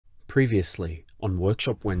Previously on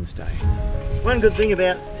Workshop Wednesday. One good thing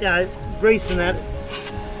about, grease and that,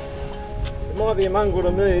 it might be a mongrel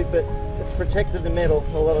to move, but it's protected the metal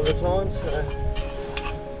a lot of the time. So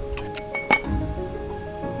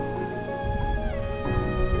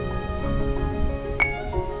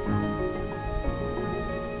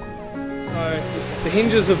the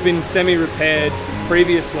hinges have been semi-repaired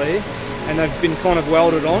previously and they've been kind of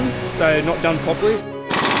welded on, so not done properly.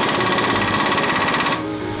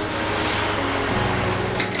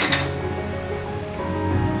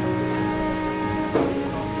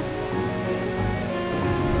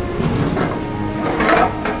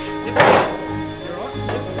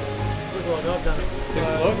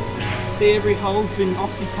 See, every hole's been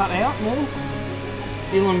oxy cut out now,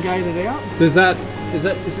 elongated out. So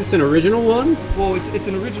is this an original one? Well, it's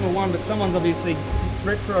an original one, but someone's obviously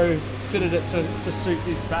retro-fitted it to suit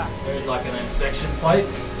this back. There's like an inspection plate,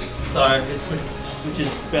 so which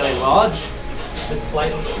is fairly large. This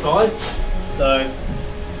plate on the side. So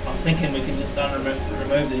I'm thinking we can just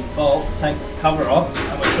remove these bolts, take this cover off,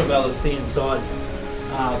 and we should be able to see inside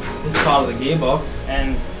this part of the gearbox,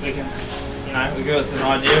 and we can, we give us an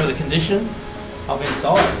idea of the condition of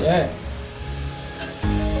inside. Yeah.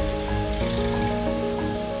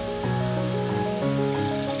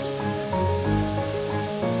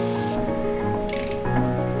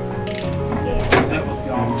 That was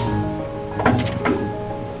gone.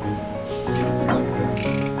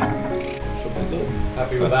 Should be good.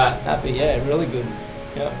 Happy with that? Happy, yeah, really good.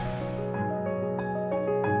 Yep.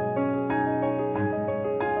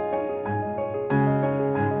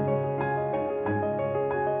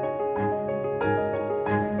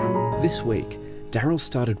 This week, Daryl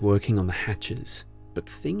started working on the hatches, but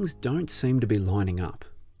things don't seem to be lining up.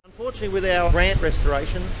 Unfortunately, with our ramp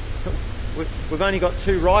restoration, we've only got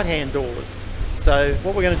two right-hand doors. So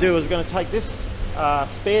what we're going to do is we're going to take this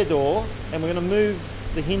spare door and we're going to move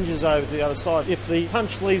the hinges over to the other side. If the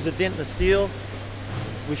punch leaves a dent in the steel,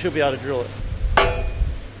 we should be able to drill it.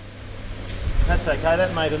 That's okay,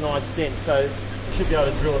 that made a nice dent, so we should be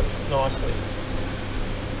able to drill it nicely.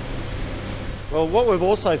 Well, what we've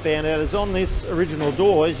also found out is on this original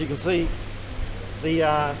door, as you can see, the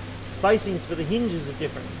spacings for the hinges are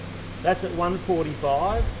different. That's at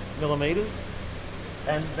 145 millimeters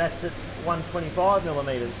and that's at 125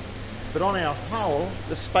 millimeters. But on our hull,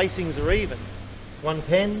 the spacings are even.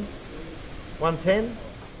 110, 110.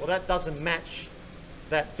 Well, that doesn't match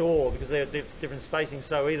that door because they're different spacings.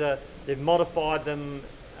 So either they've modified them,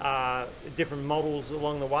 different models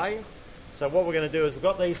along the way. So what we're going to do is we've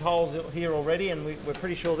got these holes here already, and we're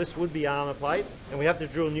pretty sure this would be armour plate, and we have to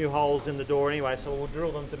drill new holes in the door anyway, so we'll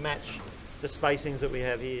drill them to match the spacings that we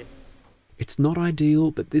have here. It's not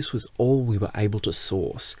ideal, but this was all we were able to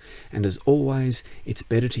source, and as always, it's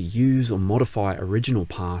better to use or modify original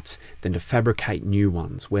parts than to fabricate new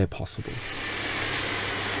ones where possible.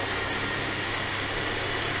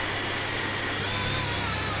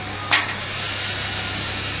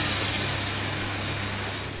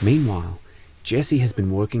 Meanwhile, Jesse has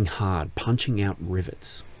been working hard punching out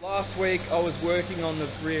rivets. Last week I was working on the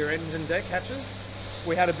rear engine deck hatches.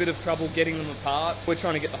 We had a bit of trouble getting them apart. We're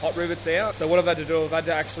trying to get the hot rivets out. So what I've had to do, I've had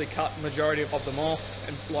to actually cut the majority of them off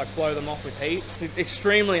and blow them off with heat. It's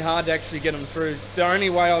extremely hard to actually get them through. The only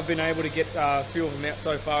way I've been able to get a few of them out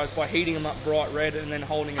so far is by heating them up bright red and then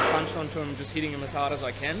holding a punch onto them and just hitting them as hard as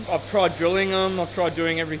I can. I've tried drilling them, I've tried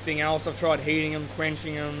doing everything else. I've tried heating them,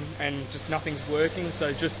 quenching them, and just nothing's working.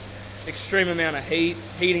 So just extreme amount of heat,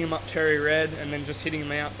 heating them up cherry red, and then just hitting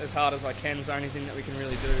them out as hard as I can is the only thing that we can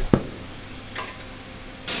really do.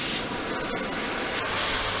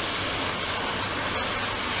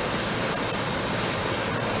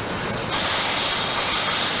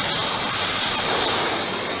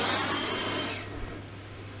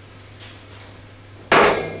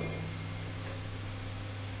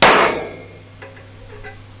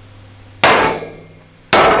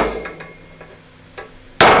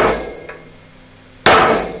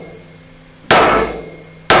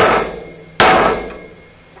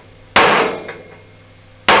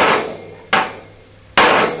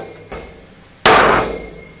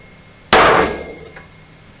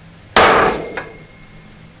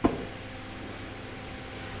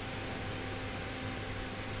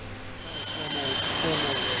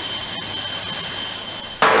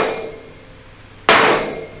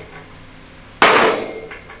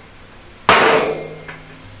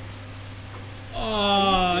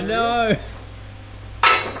 Oh no!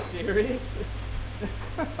 Serious?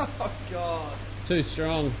 Oh god. Too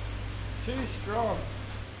strong. Too strong.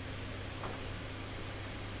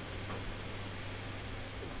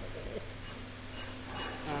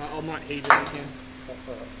 I might heat it again.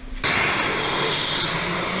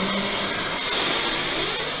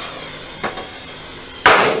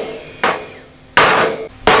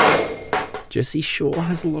 Jesse sure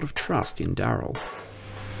has a lot of trust in Daryl.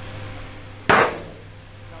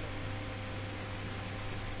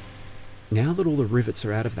 Now that all the rivets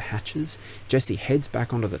are out of the hatches, Jesse heads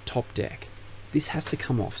back onto the top deck. This has to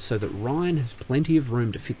come off so that Ryan has plenty of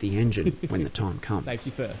room to fit the engine when the time comes.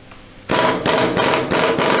 Safety first.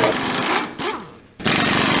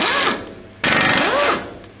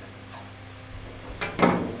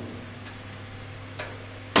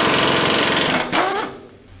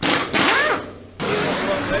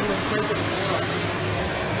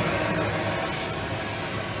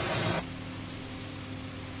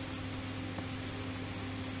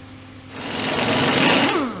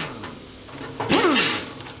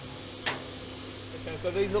 So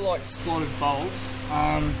these are like slotted bolts.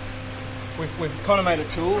 We've kind of made a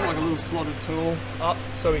tool, like a little slotted tool up,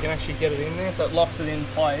 so we can actually get it in there, so it locks it in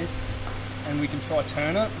place and we can try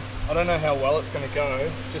turn it. I don't know how well it's going to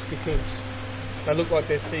go, just because they look like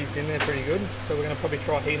they're seized in there pretty good. So we're going to probably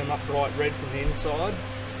try heat them up bright red from the inside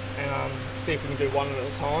and see if we can do one at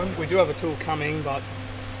a time. We do have a tool coming, but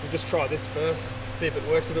we'll just try this first, see if it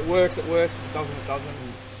works. If it works, it works. If it doesn't, it doesn't.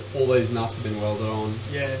 All these nuts have been welded on.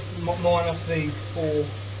 Yeah, minus these four.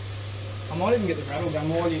 I might even get the rattle gun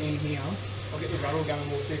while you're in here. I'll get the rattle gun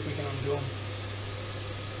and we'll see if we can undo them.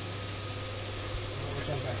 I'll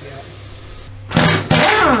jump back out.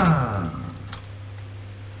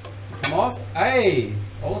 Come off. Hey!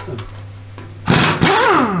 Awesome.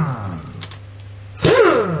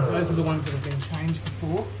 Those are the ones that have been changed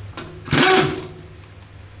before.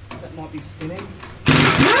 That might be spinning.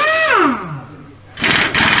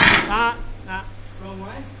 Wrong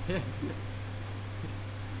way? Yeah.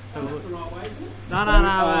 The right way, is it? No.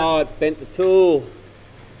 Oh, it bent the tool.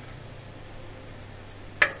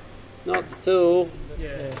 Not the tool.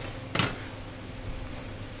 Yeah.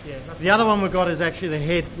 Yeah. The other one we've got is actually the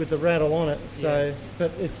head with the rattle on it. So,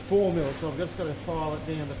 but it's 4 mil, so I've just got to file it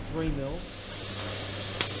down to 3 mil.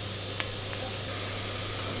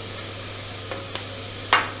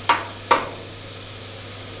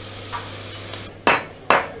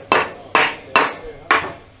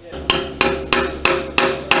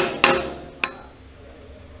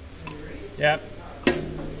 Yep.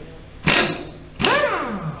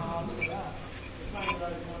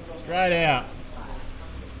 Straight out.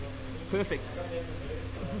 Perfect.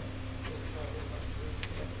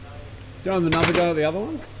 Do you want another go at the other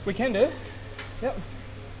one? We can do. Yep.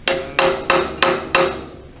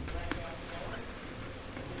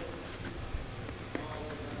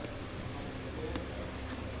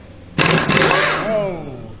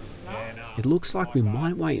 It looks like we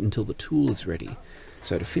might wait until the tool is ready.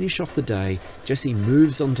 So to finish off the day, Jesse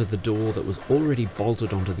moves onto the door that was already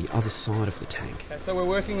bolted onto the other side of the tank. Okay, so we're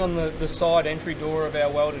working on the side entry door of our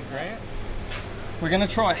welded grant. We're going to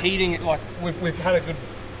try heating it, like we've had a good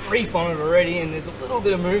reef on it already and there's a little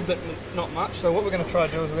bit of movement, not much. So what we're going to try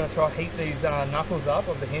to do is we're going to try heat these knuckles up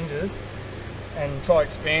of the hinges and try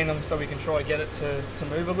expand them so we can try to get it to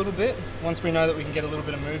move a little bit. Once we know that we can get a little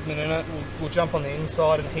bit of movement in it, we'll jump on the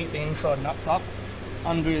inside and heat the inside nuts up,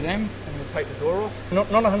 undo them, and we'll take the door off. Not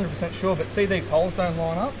 100% sure, but see these holes don't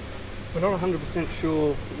line up? We're not 100%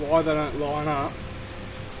 sure why they don't line up.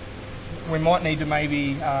 We might need to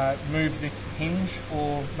maybe move this hinge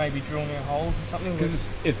or maybe drill new holes or something. Because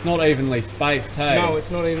it's not evenly spaced, hey? No, it's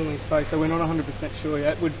not evenly spaced, so we're not 100% sure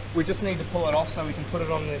yet. We just need to pull it off so we can put it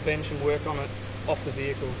on the bench and work on it off the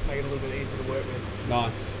vehicle, make it a little bit easier to work with.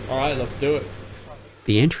 Nice. Alright, let's do it.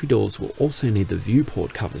 The entry doors will also need the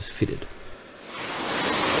viewport covers fitted.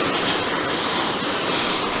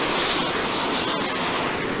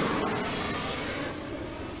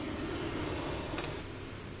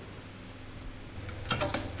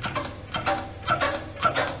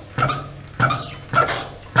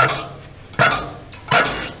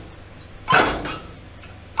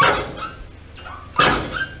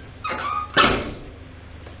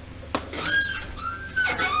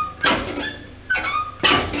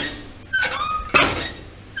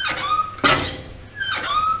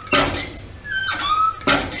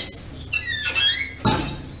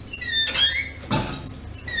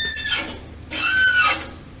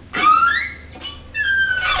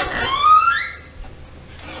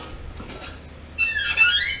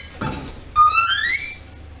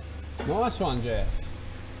 Nice one, Jess.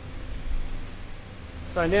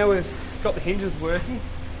 So now we've got the hinges working.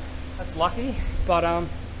 That's lucky, but they're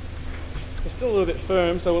still a little bit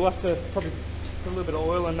firm, so we'll have to probably put a little bit of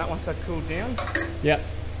oil in that once they've cooled down. Yep.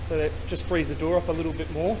 So that just frees the door up a little bit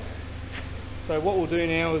more. So what we'll do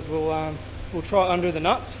now is we'll try undo the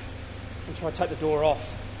nuts and try to take the door off.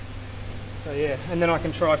 So yeah, and then I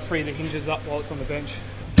can try free the hinges up while it's on the bench.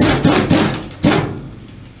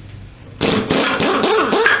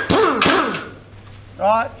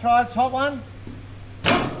 Right, try the top one.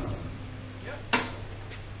 Yep.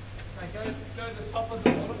 Okay, go to the top of the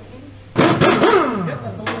bottom hinge. Yep,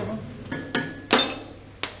 that's all of them.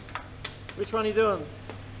 Which one are you doing?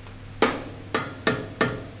 They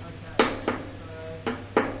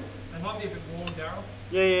might be a bit warm, Daryl.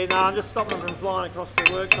 Yeah, no, I'm just stopping them from flying across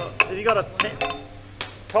the workshop. Have you got a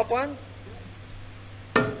top one?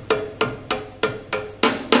 You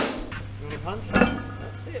want a punch?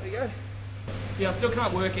 There we go. Yeah, I still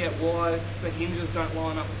can't work out why the hinges don't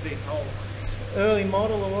line up with these holes. Early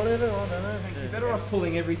model or whatever, I don't know. You're better off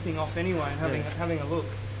pulling everything off anyway and having a look.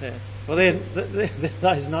 Yeah. Well,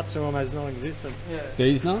 those nuts are almost non-existent. Yeah.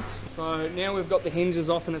 These nuts? So now we've got the hinges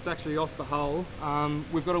off and it's actually off the hole.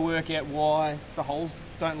 We've got to work out why the holes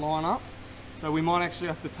don't line up. So we might actually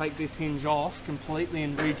have to take this hinge off completely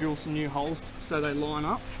and re-drill some new holes so they line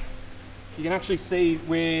up. You can actually see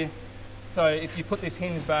where, so if you put this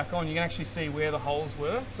hinge back on, you can actually see where the holes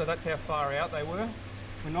were. So that's how far out they were.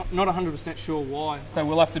 We're not 100% sure why. So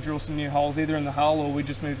we'll have to drill some new holes either in the hull or we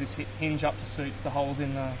just move this hinge up to suit the holes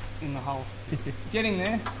in the hull. Getting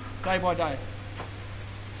there, day by day.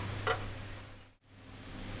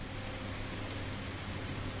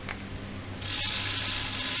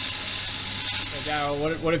 So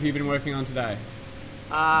Daryl, what have you been working on today?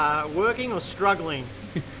 Working or struggling?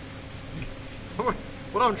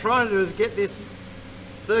 What I'm trying to do is get this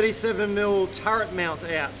 37mm turret mount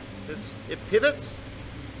out. It pivots,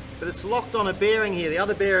 but it's locked on a bearing here. The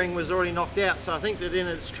other bearing was already knocked out, so I think that in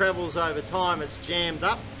its travels over time it's jammed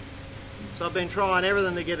up. So I've been trying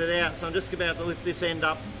everything to get it out, so I'm just about to lift this end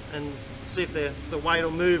up and see if the weight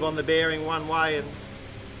will move on the bearing one way and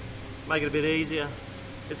make it a bit easier.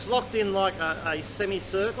 It's locked in like a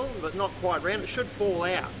semicircle, but not quite round. It should fall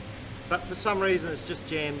out, but for some reason it's just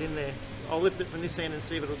jammed in there. I'll lift it from this end and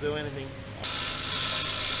see if it'll do anything.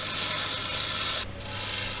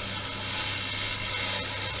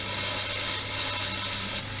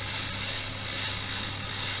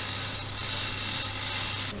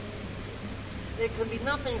 There can be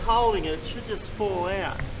nothing holding it, it should just fall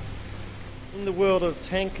out. In the world of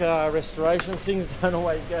tank restoration, things don't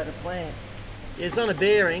always go to plan. Yeah, it's on a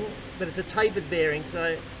bearing, but it's a tapered bearing, so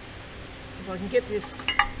if I can get this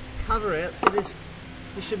cover out, so there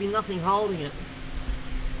should be nothing holding it.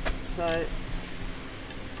 So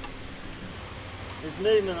there's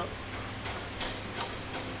movement on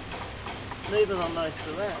most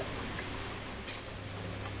of that.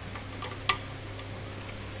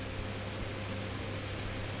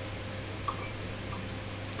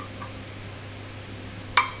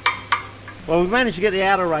 Well, we've managed to get the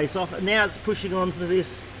outer race off, and now it's pushing onto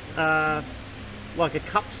this like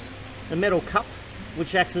a metal cup,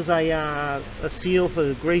 which acts as a seal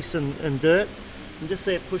for grease and dirt. And just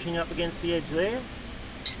see it pushing up against the edge there.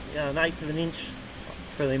 1/8 of an inch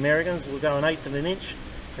for the Americans. We'll go 1/8 of an inch,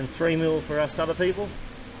 and 3mm for us other people.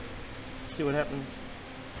 Let's see what happens.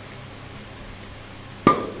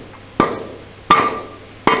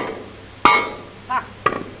 Ah!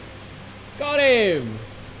 Got him!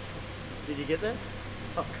 Did you get that?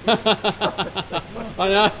 Oh, I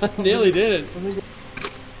know, nearly did it.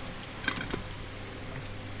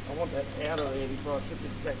 I want that out of there before I put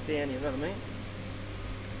this back down, you know what I mean?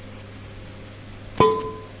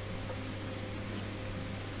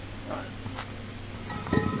 Right.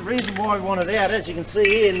 The reason why we want it out, as you can see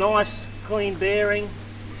here, nice clean bearing.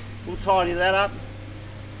 We'll tidy that up.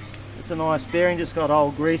 It's a nice bearing, just got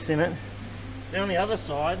old grease in it. Now on the other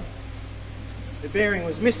side, the bearing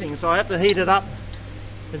was missing, so I have to heat it up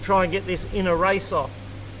and try and get this inner race off.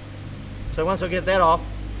 So once I get that off,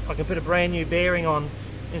 I can put a brand new bearing on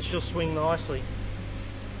and she'll swing nicely.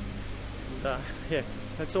 And, yeah,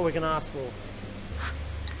 that's all we can ask for.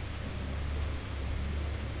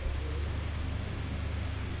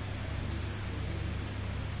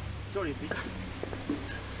 It's already a bit.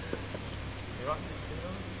 You right?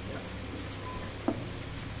 Yeah.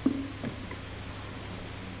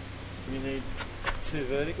 You need 2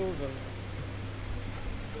 verticals and...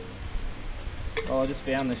 Oh, I just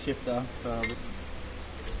found the shifter, so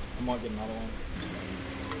I might get another one.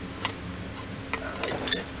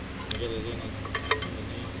 Get it in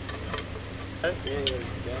underneath. Yeah, there you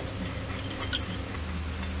go.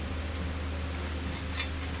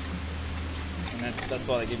 And that's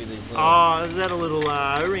why they give you these little... Oh, is that a little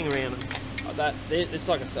O-ring around it? It's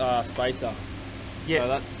like a spacer. Yeah. So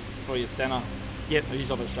that's for your centre. Yep. I use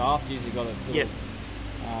up a shaft, usually got a little Yep.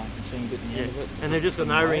 machine bit in the end of it. And they've just got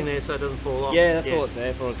an O-ring there so it doesn't fall off. Yeah, that's all it's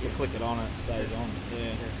there for, is to click it on and it stays on.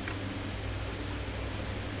 Yeah.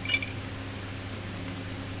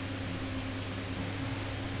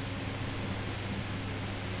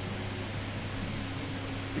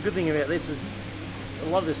 The good thing about this is a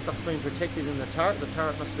lot of this stuff's been protected in the turret. The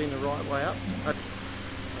turret must be in the right way up.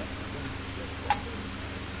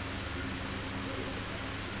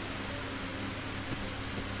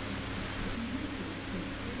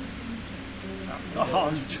 Oh,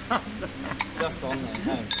 it's Just on there,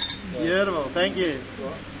 hey. beautiful, thank you.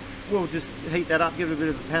 We'll just heat that up, give it a bit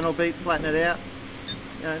of a panel beat, flatten it out.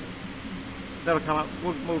 You know, that'll come up.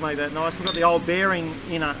 We'll make that nice. We've got the old bearing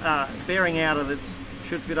bearing outer that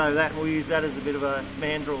should fit over that. We'll use that as a bit of a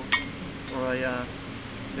mandrel or a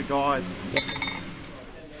guide.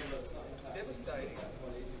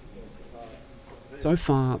 So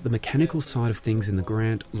far, the mechanical side of things in the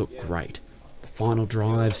Grant look great. The final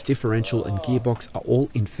drives, differential and gearbox are all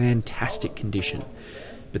in fantastic condition.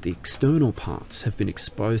 But the external parts have been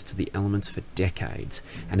exposed to the elements for decades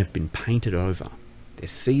and have been painted over. They're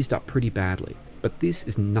seized up pretty badly, but this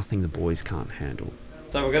is nothing the boys can't handle.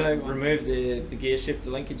 So we're going to remove the gear shifter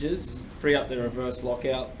linkages, free up the reverse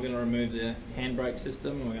lockout. We're going to remove the handbrake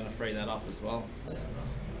system and we're going to free that up as well.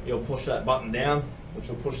 You'll push that button down, which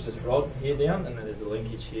will push this rod here down, and then there's a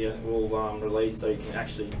linkage here. We'll release so you can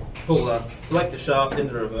actually select the shaft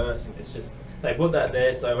into reverse. It's just, they put that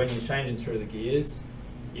there so when you're changing through the gears,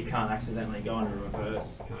 you can't accidentally go into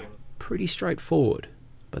reverse. Pretty straightforward,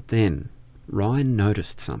 but then Ryan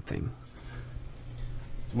noticed something.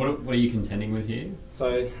 So what are you contending with here?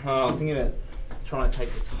 So I was thinking about trying to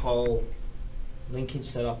take this whole linkage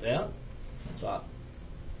setup out, but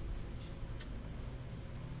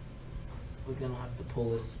we're going to have to pull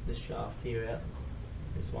this shaft here out,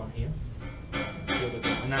 this one here,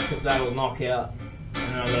 and that's if that'll knock out,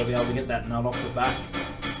 and then I'll be able to get that nut off the back.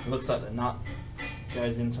 It looks like the nut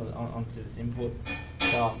goes onto this input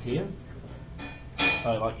shaft here,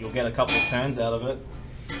 so like you'll get a couple of turns out of it,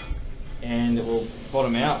 and it will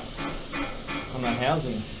bottom out on that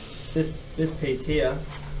housing. This piece here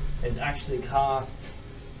is actually cast.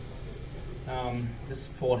 This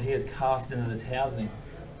support here is cast into this housing.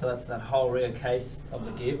 So that's that whole rear case of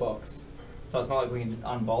the gearbox. So it's not like we can just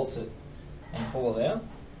unbolt it and pull it out.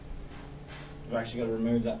 We've actually got to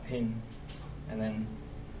remove that pin, and then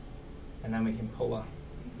we can pull that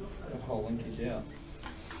whole linkage out.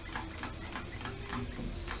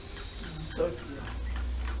 So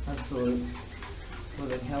absolutely pull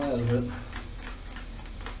the hell out of it.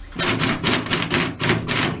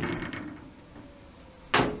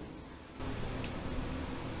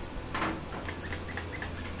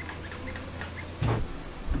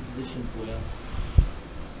 Position for you.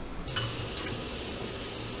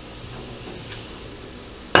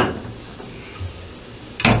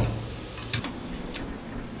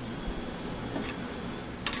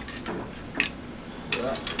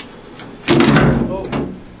 Oh,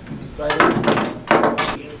 straight in.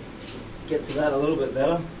 Get to that a little bit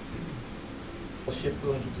better. We'll shift the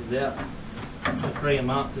linkages out to free them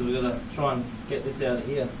up because we've got to try and get this out of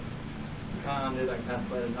here. Can't undo that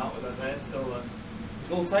castellated nut with that there, still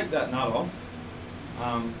We'll take that nut off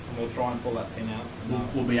and we'll try and pull that pin out.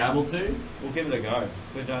 We'll be able to? We'll give it a go.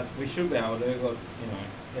 We should be able to, look,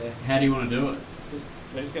 yeah. How do you want to do it?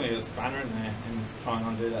 We're just going to get a spanner in there and try and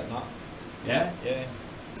undo that nut. Yeah? Yeah.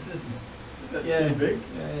 Is that too big?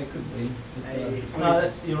 Yeah, it could be. Hey,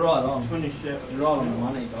 You're right on. 27. You're right on the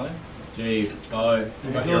money, though. Gee, go.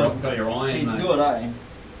 Got your iron, He's mate. good, eh?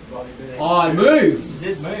 Oh, I moved! He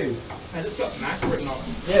did move. Hey, it's got Mac written on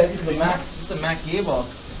it. Yeah, this is a Mac. This is a Mac gearbox.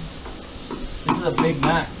 This is a big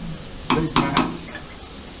Mac. Big Mac.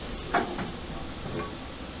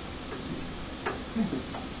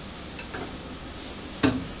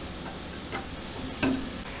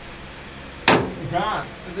 You can't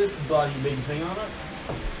put this bloody big thing on it.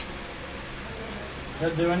 Does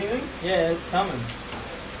that do anything? Yeah, it's coming.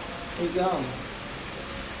 Keep going.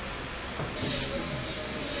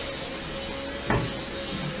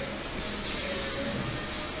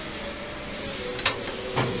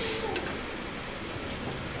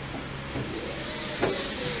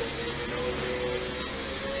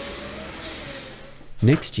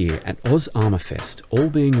 Next year at Oz Armour Fest, all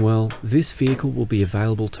being well, this vehicle will be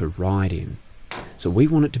available to ride in. So we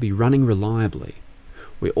want it to be running reliably.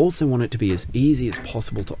 We also want it to be as easy as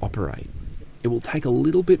possible to operate. It will take a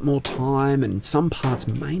little bit more time and some parts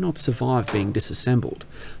may not survive being disassembled,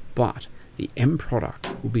 but the end product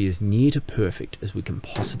will be as near to perfect as we can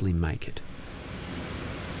possibly make it.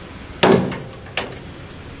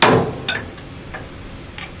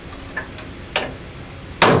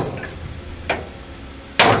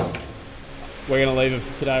 We're going to leave it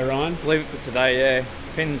for today, Ryan. Leave it for today, yeah.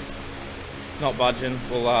 Pin's not budging.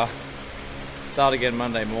 We'll Start again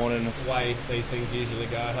Monday morning. The way these things usually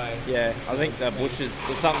go, hey? Yeah, I think the bushes,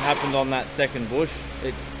 so something happened on that second bush.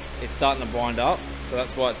 It's starting to bind up, so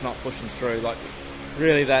that's why it's not pushing through. Like,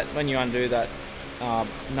 really, that when you undo that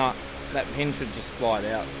nut, that pin should just slide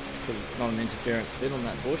out because it's not an interference bit on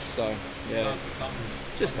that bush. So yeah,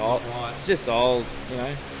 just old. It's just old, you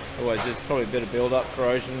know. Otherwise, there's probably a bit of build-up,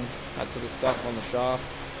 corrosion, that sort of stuff on the shaft.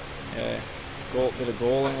 Yeah, bit of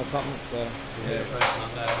galling or something. So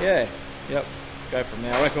yeah, yep. Go from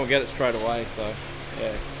there. I reckon we'll get it straight away. So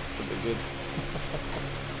yeah, should be good.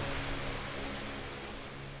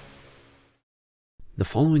 The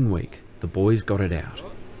following week, the boys got it out.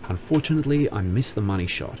 Unfortunately, I missed the money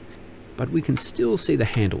shot, but we can still see the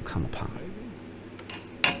handle come apart.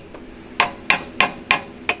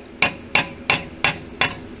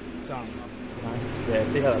 Done. Yeah,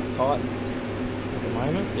 see how that's tight at the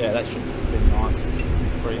moment? Yeah, that should just be nice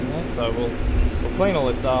and free in there. So we'll clean all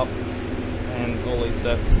this up and all these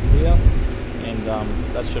surfaces here, and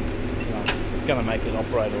that should, you know, it's going to make it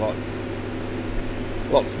operate a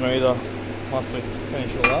lot smoother once we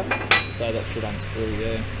finish all up. So that should unscrew,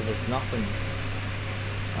 yeah, because there's nothing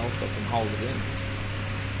else that can hold it in.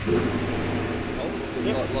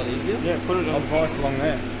 Yep. A lot easier. Yeah, put it on vice along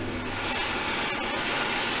there.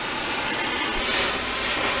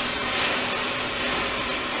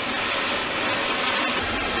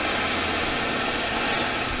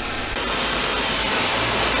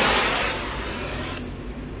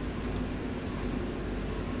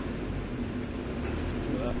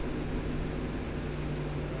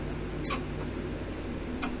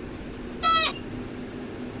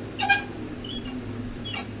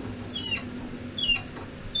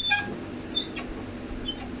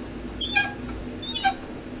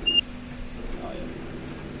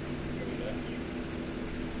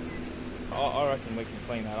 I reckon we can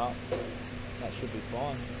clean that up. That should be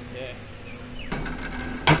fine. Yeah.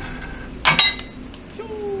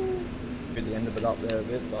 Get the end of it up there a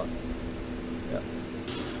bit, but yeah.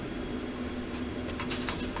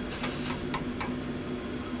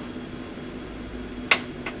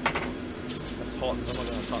 That's hot, so I'm not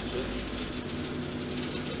going to touch it.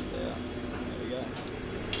 Yeah. There we go.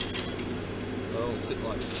 So it'll sit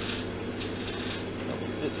like that. Will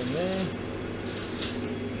sit in there.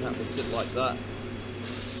 And that will sit like that,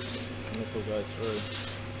 and this will go through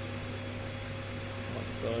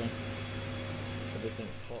like so.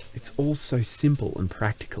 Everything's hot. It's all so simple and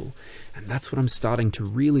practical, and that's what I'm starting to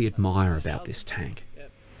really admire about this tank.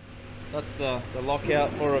 Yep. That's the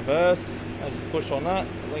lockout for reverse. As you push on that,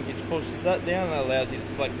 the linkage pushes that down, and that allows you to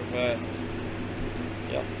select reverse.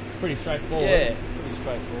 Yep. Pretty straightforward. Yeah, pretty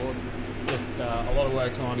straightforward. Just a lot of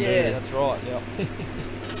work to undo. Yeah, that's right. Yep.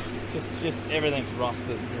 Just everything's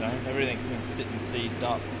rusted, you know, everything's been sitting seized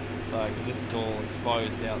up, so because this is all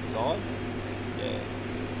exposed outside. Yeah,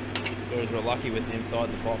 whereas we're lucky with the inside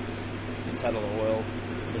the box, it's had all the oil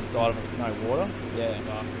inside of it, no water. Yeah,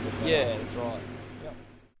 yeah, that's right. Yep.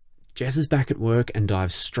 Jez is back at work and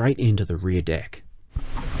dives straight into the rear deck.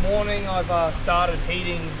 This morning I've started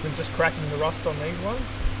heating and just cracking the rust on these ones,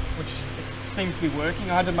 which it seems to be working.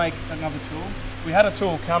 I had to make another tool. We had a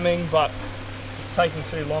tool coming, but it's taking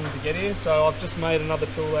too long to get here, so I've just made another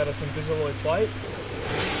tool out of some bisalloy plate.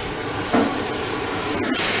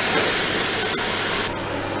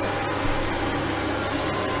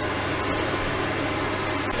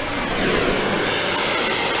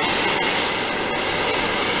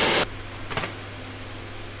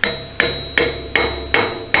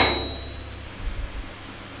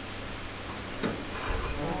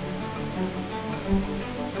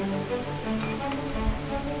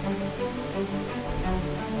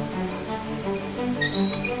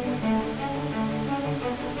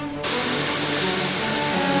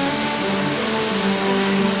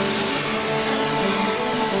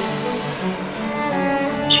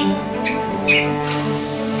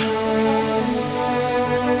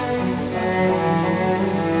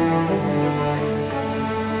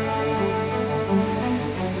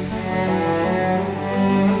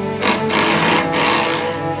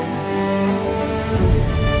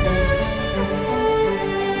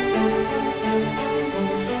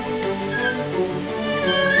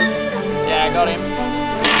 Got him.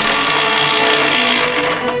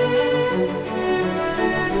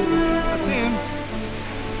 That's him.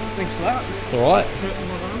 Thanks for that. It's alright.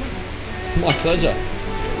 My pleasure.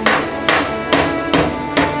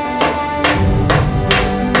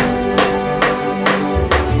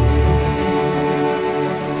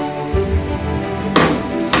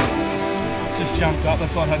 It's just jumped up,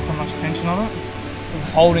 that's why it had so much tension on it. It was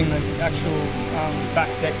holding the actual back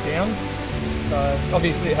deck down. So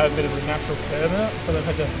obviously it had a bit of a natural curve in it, so they've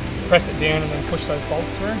had to press it down and then push those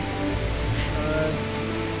bolts through. So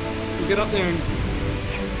we'll get up there and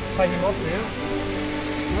take him off now.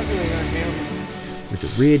 Not really going to handle him. With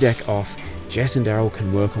the rear deck off, Jess and Daryl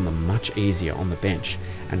can work on them much easier on the bench,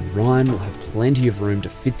 and Ryan will have plenty of room to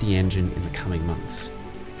fit the engine in the coming months.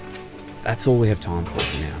 That's all we have time for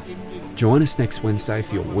now. Join us next Wednesday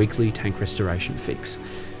for your weekly tank restoration fix.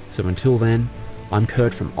 So until then, I'm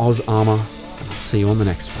Kurt from Armour, and I'll see you on the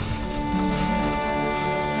next one.